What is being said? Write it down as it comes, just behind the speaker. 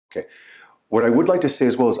Okay. What I would like to say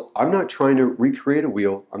as well is I'm not trying to recreate a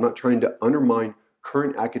wheel. I'm not trying to undermine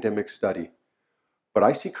current academic study. But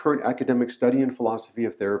I see current academic study in philosophy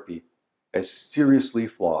of therapy as seriously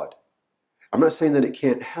flawed. I'm not saying that it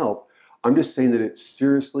can't help. I'm just saying that it's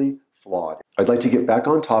seriously flawed. I'd like to get back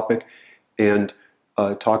on topic and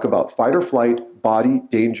talk about fight or flight, body,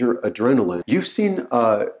 danger, adrenaline. You've seen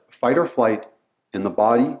fight or flight in the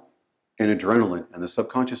body and adrenaline and the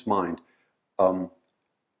subconscious mind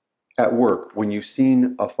at work when you've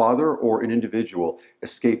seen a father or an individual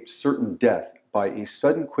escape certain death by a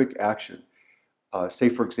sudden quick action. Say,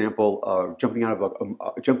 for example, jumping out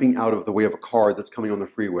of the way of a car that's coming on the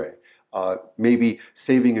freeway, maybe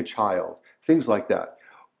saving a child, things like that.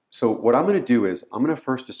 So what I'm going to do is I'm going to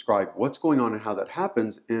first describe what's going on and how that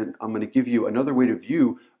happens, and I'm going to give you another way to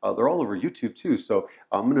view. They're all over YouTube too, so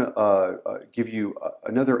I'm going to give you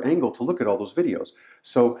another angle to look at all those videos.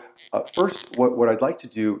 So first, what I'd like to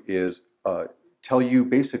do is tell you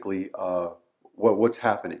basically what's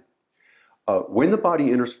happening. When the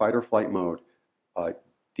body enters fight or flight mode,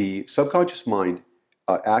 the subconscious mind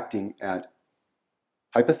acting at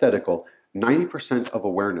hypothetical 90% of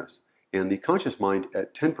awareness, and the conscious mind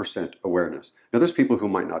at 10% awareness. Now, there's people who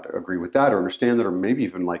might not agree with that or understand that, or maybe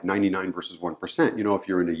even like 99 versus 1%, you know, if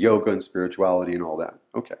you're into yoga and spirituality and all that.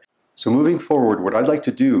 Okay. So moving forward, what I'd like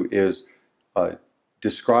to do is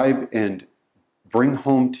describe and bring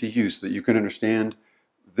home to you so that you can understand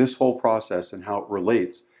this whole process and how it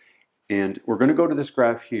relates. And we're going to go to this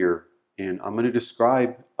graph here, and I'm going to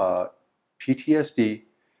describe PTSD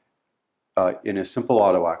in a simple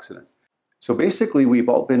auto accident. So basically, we've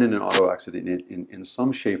all been in an auto accident in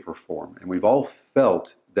some shape or form, and we've all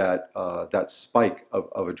felt that that spike of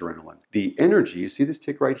adrenaline. The energy, you see this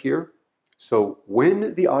tick right here? So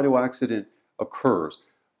when the auto accident occurs,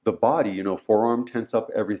 the body, you know, forearm tense up,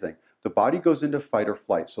 everything, the body goes into fight or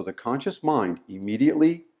flight. So the conscious mind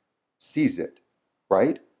immediately sees it,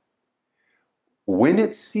 right? When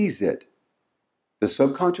it sees it, the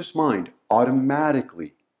subconscious mind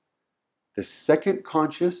automatically, the second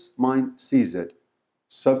conscious mind sees it,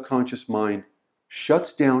 subconscious mind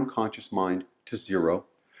shuts down conscious mind to 0.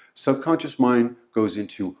 Subconscious mind goes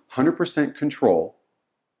into 100% control,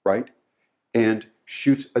 right? And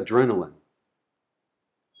shoots adrenaline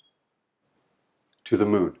to the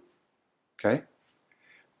moon, okay?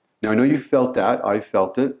 Now, I know you felt that. I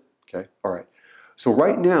felt it, okay? All right. So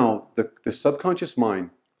right now, the subconscious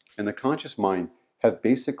mind and the conscious mind have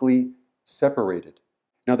basically separated.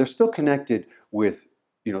 Now they're still connected with,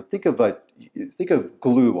 you know, think of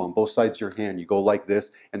glue on both sides of your hand. You go like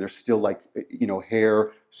this, and there's still like, you know,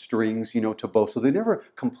 hair strings, you know, to both. So they never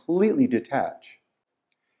completely detach.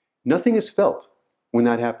 Nothing is felt when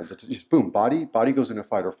that happens. It's just boom, body goes into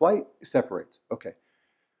fight or flight, separates. Okay.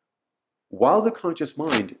 While the conscious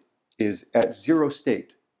mind is at 0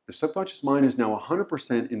 state, the subconscious mind is now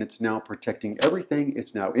 100%, and it's now protecting everything.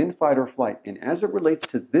 It's now in fight or flight. And as it relates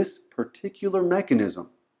to this particular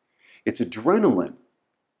mechanism, it's adrenaline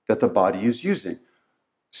that the body is using.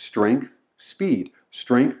 Strength, speed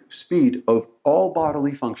of all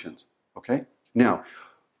bodily functions. Okay? Now,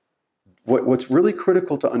 what's really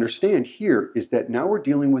critical to understand here is that now we're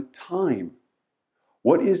dealing with time.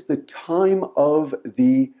 What is the time of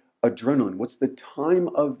the adrenaline? What's the time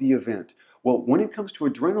of the event? Well, when it comes to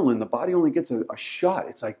adrenaline, the body only gets a shot.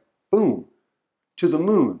 It's like, boom, to the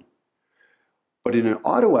moon. But in an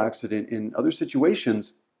auto accident, in other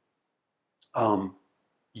situations,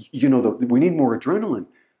 you know, we need more adrenaline,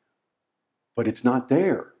 but it's not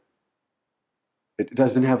there. It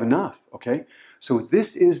doesn't have enough, okay? So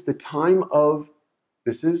this is the time of,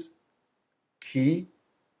 this is T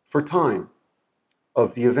for time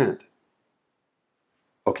of the event,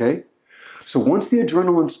 okay? So once the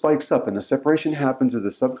adrenaline spikes up and the separation happens and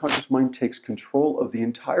the subconscious mind takes control of the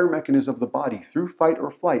entire mechanism of the body through fight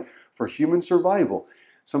or flight for human survival,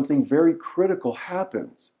 something very critical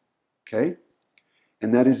happens, okay?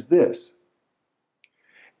 And that is this.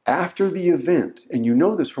 After the event, and you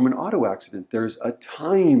know this from an auto accident, there's a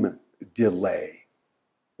time delay,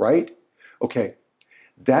 right? Okay,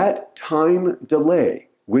 that time delay,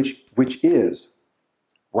 which is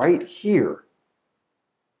right here,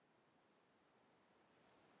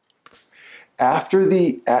 after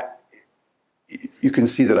you can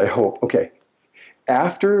see that, I hope. Okay.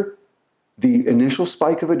 After the initial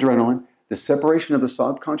spike of adrenaline, the separation of the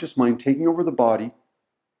subconscious mind taking over the body,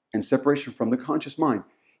 and separation from the conscious mind,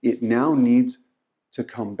 it now needs to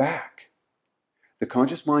come back. The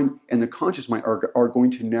conscious mind and the conscious mind are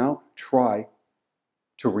going to now try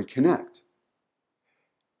to reconnect.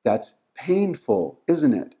 That's painful,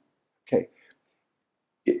 isn't it? Okay.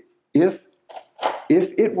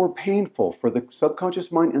 If it were painful for the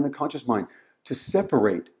subconscious mind and the conscious mind to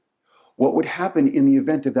separate, what would happen in the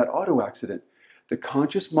event of that auto accident? The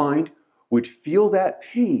conscious mind would feel that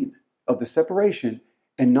pain of the separation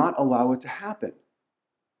and not allow it to happen.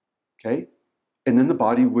 Okay? And then the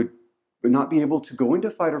body would not be able to go into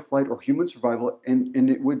fight or flight or human survival, and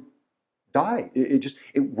it would die. It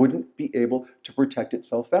wouldn't be able to protect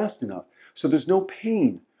itself fast enough. So there's no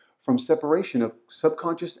pain from separation of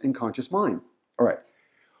subconscious and conscious mind. All right.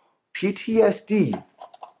 PTSD, I'm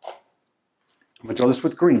going to draw this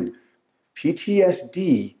with green.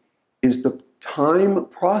 PTSD is the time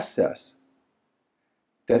process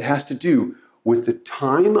that has to do with the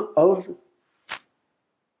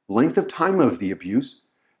length of time of the abuse,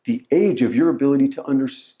 the age of your ability to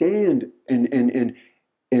understand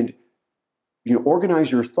and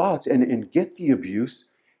organize your thoughts and get the abuse,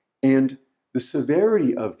 and the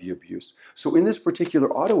severity of the abuse. So in this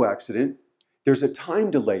particular auto accident, there's a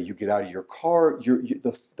time delay. You get out of your car,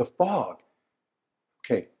 the fog.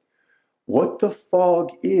 Okay, what the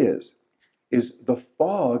fog is the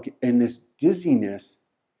fog and this dizziness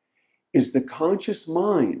is the conscious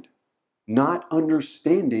mind not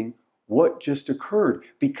understanding what just occurred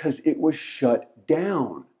because it was shut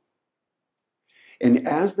down. And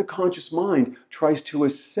as the conscious mind tries to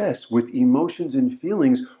assess with emotions and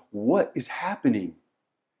feelings what is happening,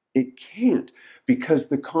 it can't because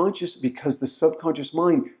the subconscious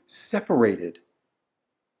mind separated.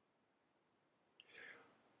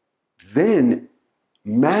 Then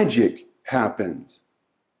magic happens.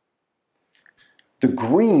 The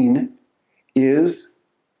green is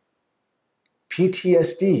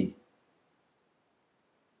PTSD.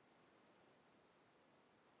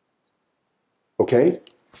 Okay?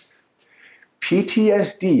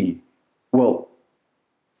 PTSD,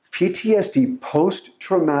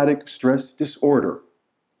 post-traumatic stress disorder,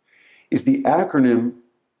 is the acronym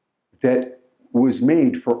that was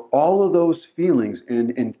made for all of those feelings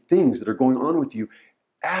and things that are going on with you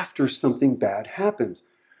after something bad happens.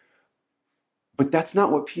 But that's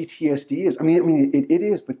not what PTSD is. It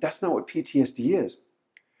is, but that's not what PTSD is.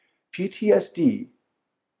 PTSD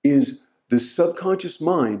is the subconscious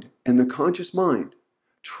mind and the conscious mind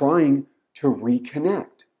trying to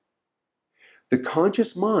reconnect. The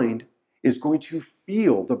conscious mind is going to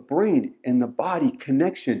feel the brain and the body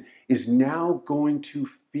connection is now going to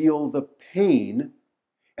feel the pain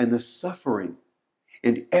and the suffering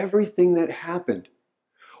and everything that happened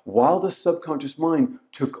while the subconscious mind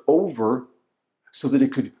took over so that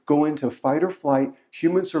it could go into fight or flight,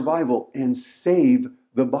 human survival, and save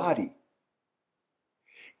the body.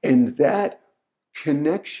 And that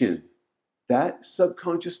connection, that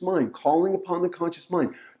subconscious mind, calling upon the conscious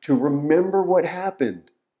mind to remember what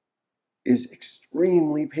happened, is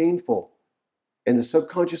extremely painful. And the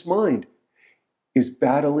subconscious mind is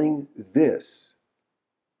battling this.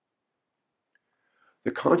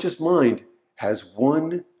 The conscious mind has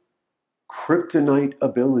one kryptonite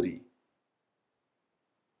ability.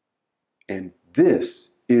 And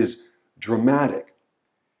this is dramatic.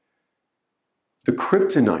 The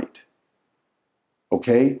kryptonite,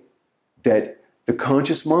 okay, that the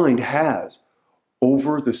conscious mind has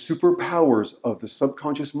over the superpowers of the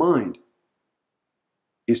subconscious mind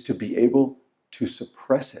is to be able to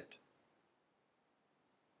suppress it.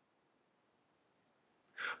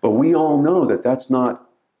 But we all know that that's not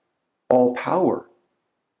all power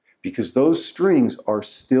because those strings are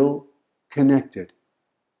still connected.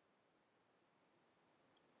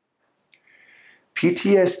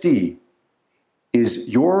 PTSD is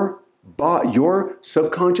your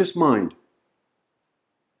subconscious mind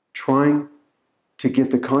trying to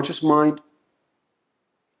get the conscious mind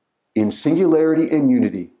in singularity and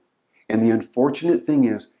unity. And the unfortunate thing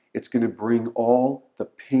is, it's going to bring all the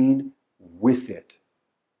pain with it.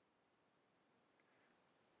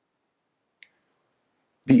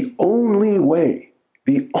 The only way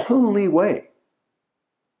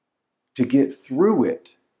to get through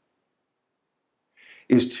it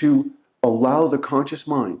is to allow the conscious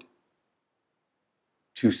mind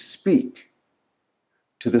to speak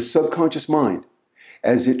to the subconscious mind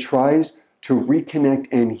as it tries to reconnect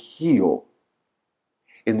and heal.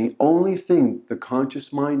 And the only thing the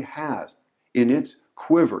conscious mind has in its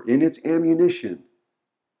quiver, in its ammunition,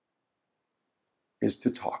 is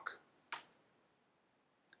to talk,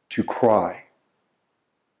 to cry,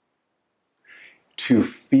 to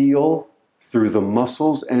feel through the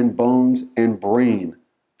muscles and bones and brain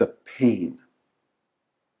the pain.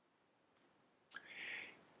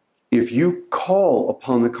 If you call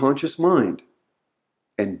upon the conscious mind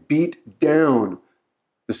and beat down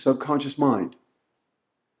the subconscious mind,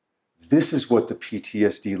 this is what the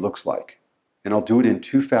PTSD looks like. And I'll do it in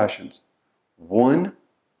two fashions. One,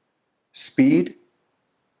 speed,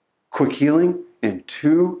 quick healing, and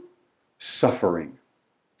two, suffering.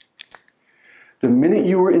 The minute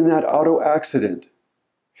you were in that auto accident,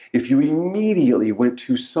 if you immediately went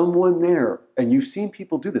to someone there, and you've seen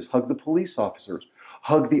people do this, hug the police officers,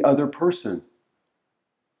 hug the other person.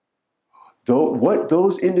 What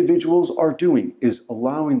those individuals are doing is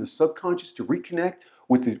allowing the subconscious to reconnect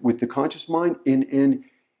with the conscious mind in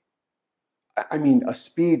a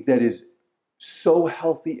speed that is so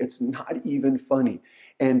healthy, it's not even funny.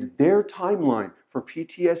 And their timeline for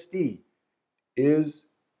PTSD is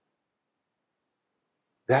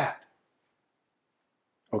that.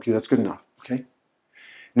 Okay, that's good enough, okay?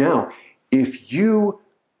 Now, if you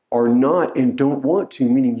are not and don't want to,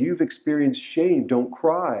 meaning you've experienced shame, don't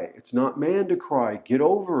cry. It's not man to cry. Get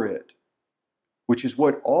over it, which is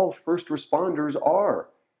what all first responders are.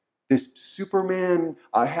 This Superman,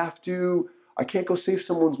 I can't go save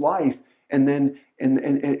someone's life and then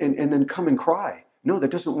come and cry. No,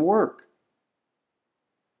 that doesn't work.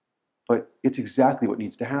 But it's exactly what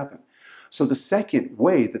needs to happen. So the second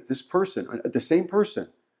way that this person, the same person,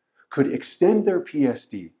 could extend their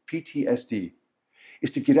PTSD,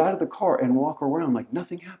 is to get out of the car and walk around like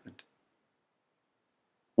nothing happened.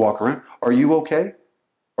 Walk around. Are you okay?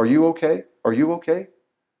 Are you okay? Are you okay?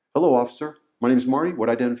 Hello, officer. My name is Marty. What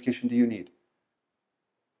identification do you need?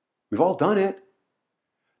 We've all done it.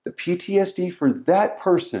 The PTSD for that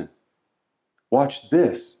person, watch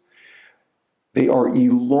this. They are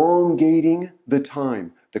elongating the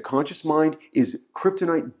time. The conscious mind is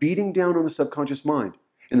kryptonite beating down on the subconscious mind.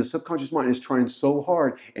 And the subconscious mind is trying so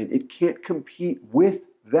hard, and it can't compete with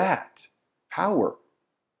that power,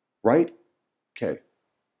 right? Okay.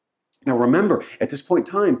 Now remember, at this point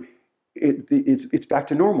in time, it's back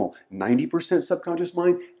to normal. 90% subconscious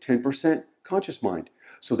mind, 10% conscious mind.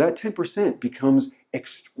 So that 10% becomes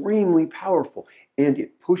extremely powerful, and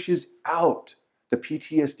it pushes out the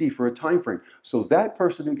PTSD for a time frame. So that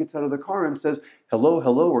person who gets out of the car and says,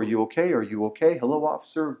 hello, are you okay? Are you okay? Hello,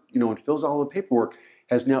 officer, and fills out all the paperwork,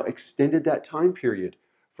 has now extended that time period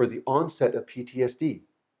for the onset of PTSD.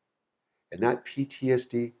 And that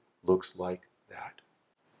PTSD looks like that.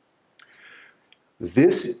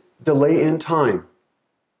 This delay in time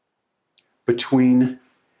between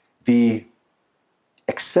the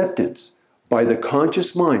acceptance by the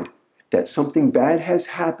conscious mind that something bad has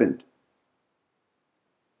happened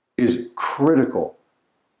is critical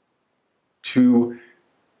to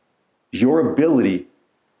your ability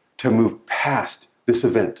to move past this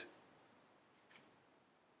event.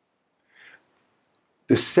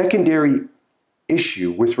 The secondary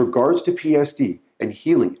issue with regards to PSD and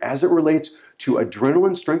healing as it relates to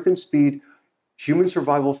adrenaline, strength, and speed, human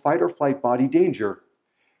survival, fight or flight, body danger,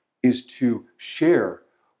 is to share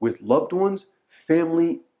with loved ones,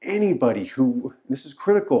 family, anybody who, this is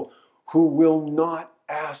critical, who will not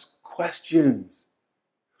ask questions.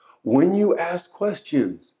 When you ask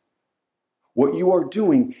questions, what you are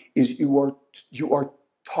doing is you are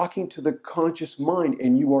talking to the conscious mind,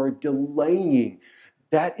 and you are delaying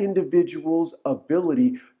that individual's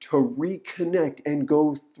ability to reconnect and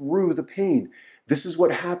go through the pain. This is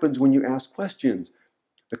what happens when you ask questions.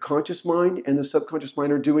 The conscious mind and the subconscious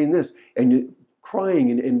mind are doing this, and you're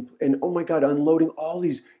crying and oh my God, unloading all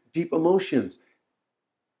these deep emotions.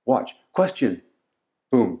 Watch, question,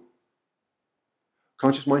 boom.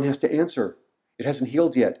 Conscious mind has to answer. It hasn't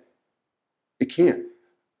healed yet. It can't.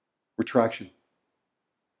 Retraction.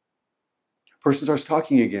 Person starts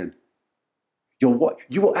talking again. You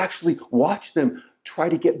will actually watch them try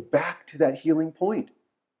to get back to that healing point.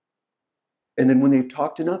 And then when they've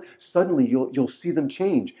talked enough, suddenly you'll see them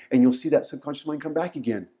change, and you'll see that subconscious mind come back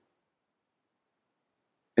again.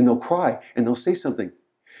 And they'll cry, and they'll say something.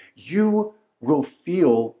 You will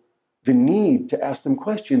feel the need to ask them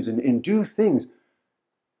questions and do things.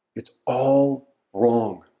 It's all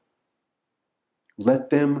wrong. Let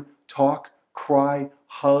them talk, cry,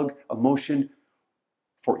 hug, emotion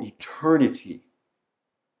for eternity.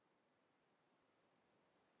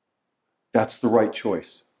 That's the right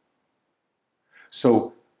choice.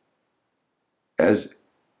 So, as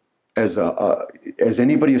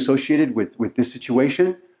anybody associated with this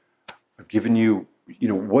situation, I've given you,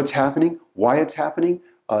 what's happening, why it's happening.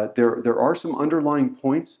 There are some underlying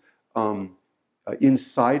points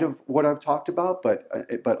inside of what I've talked about, but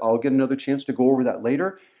I'll get another chance to go over that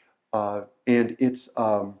later. And it's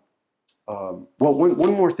one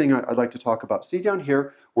more thing I'd like to talk about. See down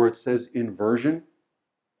here where it says inversion.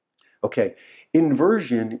 Okay,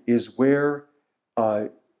 inversion is where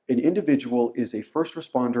an individual is a first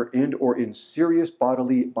responder and or in serious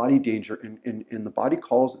body danger, and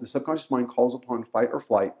the subconscious mind calls upon fight or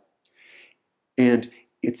flight, and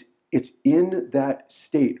it's in that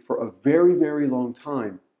state for a very, very long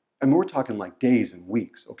time. I mean, we're talking like days and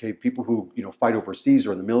weeks, okay? People who, fight overseas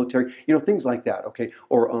or in the military, things like that, okay?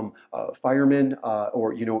 Or firemen,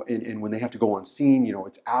 or, and when they have to go on scene,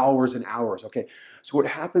 it's hours and hours, okay? So what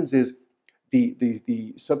happens is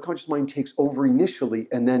the subconscious mind takes over initially,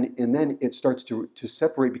 and then it starts to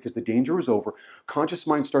separate because the danger is over. Conscious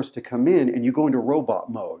mind starts to come in, and you go into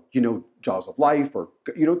robot mode, jaws of life, or,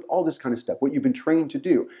 all this kind of stuff, what you've been trained to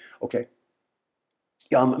do, okay?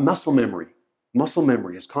 Muscle memory. Muscle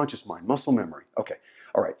memory is conscious mind, muscle memory. Okay,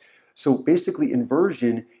 all right. So basically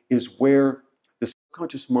inversion is where the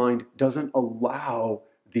subconscious mind doesn't allow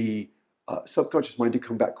the subconscious mind to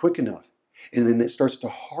come back quick enough. And then it starts to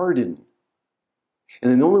harden. And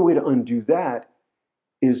then the only way to undo that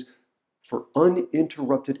is for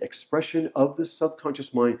uninterrupted expression of the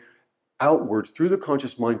subconscious mind outward through the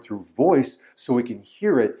conscious mind, through voice, so we can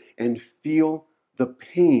hear it and feel the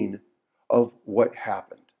pain of what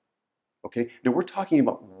happened. Okay, now we're talking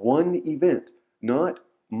about one event, not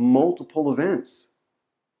multiple events.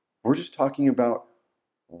 We're just talking about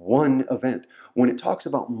one event. When it talks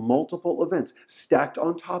about multiple events stacked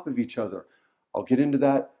on top of each other, I'll get into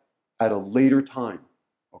that at a later time,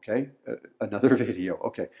 okay? Another video,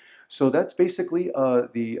 okay. So that's basically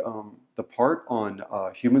the part on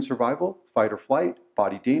human survival, fight or flight,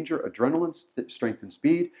 body danger, adrenaline, strength and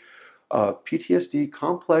speed, PTSD,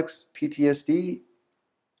 complex PTSD,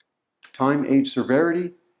 time, age,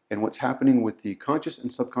 severity, and what's happening with the conscious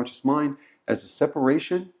and subconscious mind as the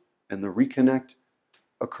separation and the reconnect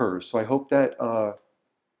occurs. So I hope that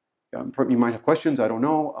you might have questions. I don't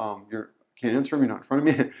know. You can't answer them. You're not in front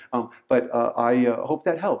of me. But I hope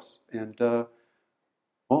that helps. And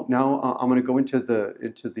well, now I'm going to go into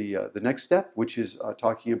the next step, which is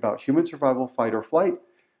talking about human survival, fight or flight,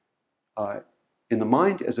 in the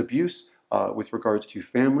mind as abuse. With regards to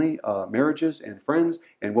family, marriages, and friends,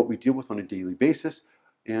 and what we deal with on a daily basis.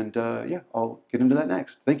 And yeah, I'll get into that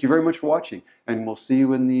next. Thank you very much for watching, and we'll see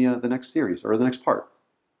you in the next series, or the next part.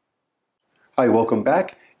 Hi, welcome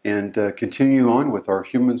back, and continue on with our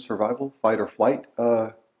human survival, fight or flight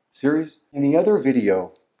series. In the other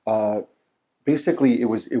video, basically it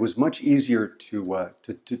was much easier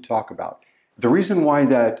to talk about. The reason why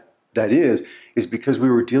that is because we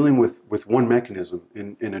were dealing with one mechanism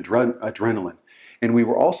in adrenaline. And we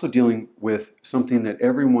were also dealing with something that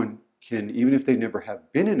everyone can, even if they never have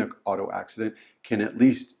been in an auto accident, can at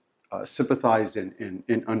least sympathize and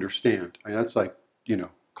understand. I mean, that's like,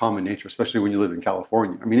 common nature, especially when you live in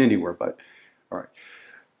California. I mean, anywhere, but all right.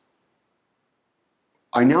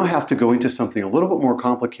 I now have to go into something a little bit more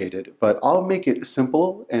complicated, but I'll make it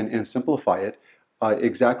simple and simplify it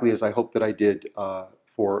exactly as I hope that I did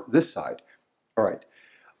for this side. All right.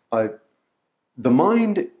 The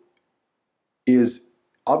mind is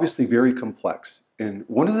obviously very complex. And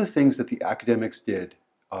one of the things that the academics did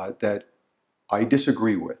that I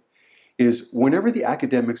disagree with is whenever the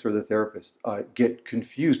academics or the therapists get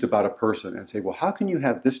confused about a person and say, well, how can you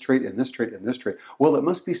have this trait and this trait and this trait? Well, it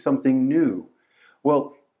must be something new.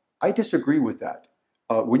 Well, I disagree with that.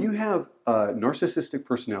 When you have narcissistic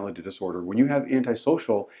personality disorder, when you have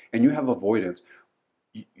antisocial and you have avoidance,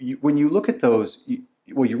 when you look at those,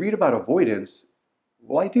 you read about avoidance,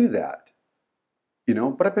 well, I do that,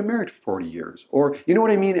 but I've been married for 40 years, or you know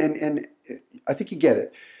what I mean? And I think you get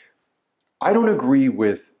it. I don't agree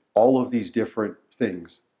with all of these different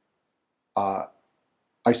things. I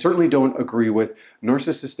certainly don't agree with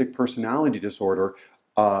narcissistic personality disorder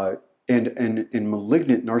and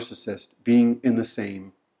malignant narcissist being in the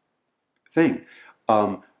same thing.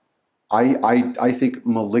 I think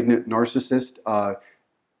malignant narcissist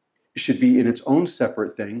should be in its own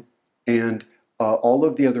separate thing, and all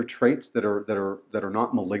of the other traits that are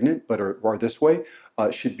not malignant but are this way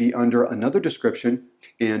should be under another description,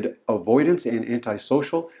 and avoidance and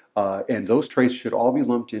antisocial and those traits should all be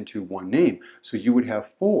lumped into one name. So you would have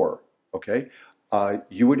four. Okay,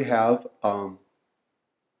 you would have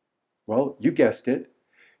well, you guessed it.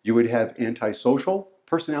 You would have antisocial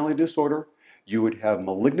personality disorder. You would have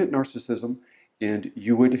malignant narcissism, and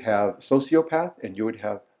you would have sociopath, and you would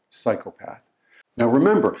have psychopath. Now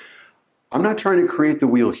remember, I'm not trying to create the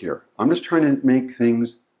wheel here. I'm just trying to make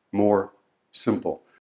things more simple.